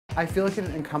I feel like it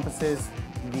encompasses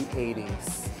the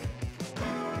 80s.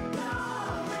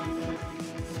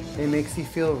 It makes you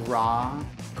feel raw,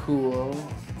 cool,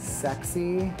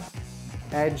 sexy,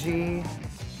 edgy,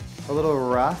 a little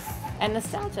rough. And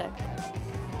nostalgic.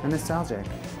 And nostalgic.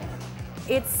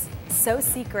 It's so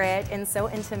secret and so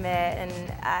intimate,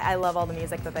 and I love all the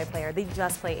music that they play here. They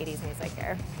just play 80s music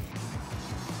here.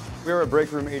 We're at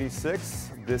Breakroom 86.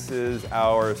 This is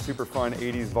our super fun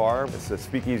 80s bar. It's a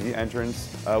speakeasy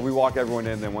entrance. We walk everyone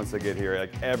in, then once they get here,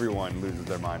 like everyone loses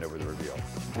their mind over the reveal.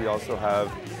 We also have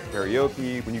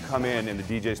karaoke. When you come in and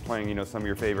the DJ's playing, you know, some of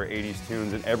your favorite 80s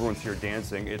tunes and everyone's here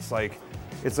dancing, it's like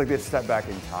they step back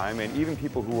in time. And even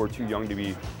people who are too young to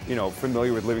be, you know,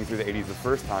 familiar with living through the 80s the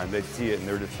first time, they see it and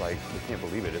they're just like, they can't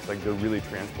believe it. It's like they're really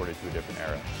transported to a different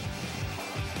era.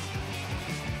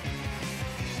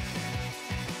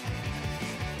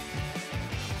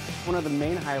 One of the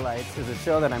main highlights is a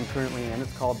show that I'm currently in.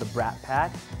 It's called The Brat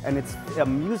Pack, and it's a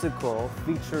musical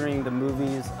featuring the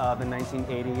movies of the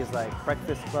 1980s like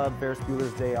Breakfast Club, Ferris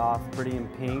Bueller's Day Off, Pretty in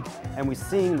Pink, and we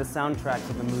sing the soundtracks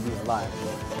of the movies live.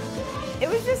 It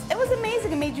was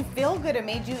amazing. It made you feel good.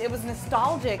 It was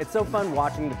nostalgic. It's so fun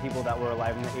watching the people that were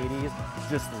alive in the 80s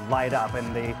just light up,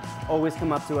 and they always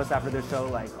come up to us after the show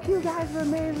like, "You guys are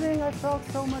amazing. I felt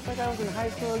so much like I was in high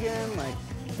school again." Like,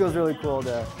 it feels really cool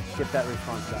to get that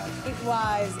response back. It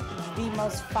was the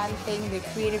most fun thing. The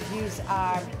creative use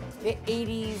of the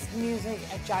 80s music,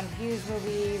 John Hughes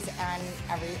movies, and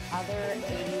every other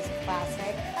 80s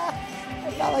classic.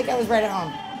 I felt like I was right at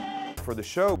home. For the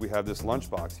show, we have this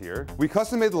lunchbox here. We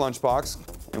custom made the lunchbox,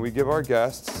 and we give our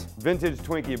guests vintage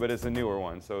Twinkie, but it's a newer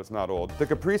one, so it's not old. The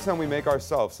Capri Sun we make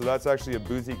ourselves, so that's actually a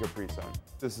boozy Capri Sun.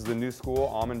 This is the new school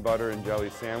almond butter and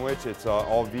jelly sandwich. It's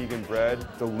all vegan bread,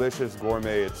 delicious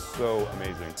gourmet. It's so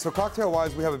amazing. So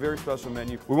cocktail-wise, we have a very special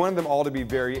menu. We wanted them all to be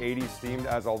very 80s themed,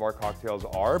 as all of our cocktails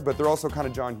are, but they're also kind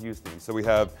of John Hughes themed. So we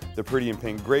have the Pretty in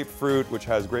Pink grapefruit, which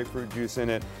has grapefruit juice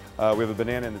in it. We have a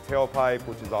banana in the tailpipe,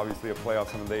 which is obviously a play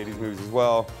off some of the 80s movies as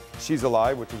well. She's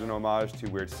Alive, which is an homage to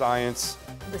Weird Science.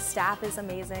 The staff is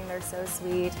amazing. They're so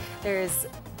sweet. There's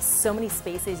so many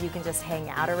spaces you can just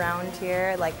hang out around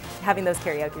here. Like, having those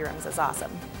karaoke rooms is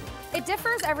awesome. It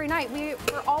differs every night. We're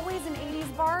always an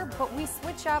 80s bar, but we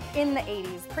switch up in the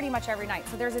 80s pretty much every night.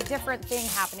 So there's a different thing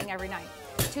happening every night.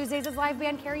 Tuesdays is live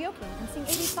band karaoke. You can sing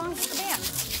 80s songs with the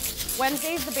band.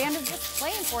 Wednesdays, the band is just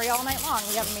playing for you all night long.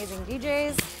 We have amazing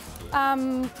DJs.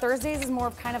 Thursdays is more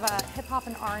of kind of a hip-hop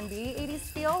and R&B 80s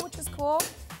feel, which is cool.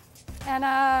 And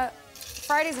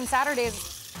Fridays and Saturdays,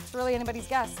 it's really anybody's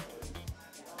guess.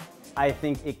 I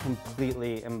think it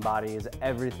completely embodies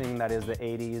everything that is the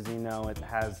 80s, you know. It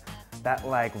has that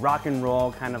like rock and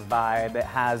roll kind of vibe. It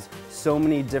has so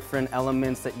many different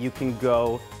elements that you can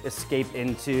go escape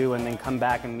into and then come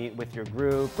back and meet with your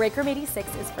group. Breakroom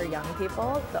 86 is for young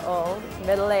people, the old,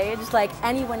 middle-aged. Like,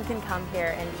 anyone can come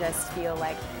here and just feel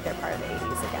like they're part of the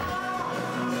 80s again.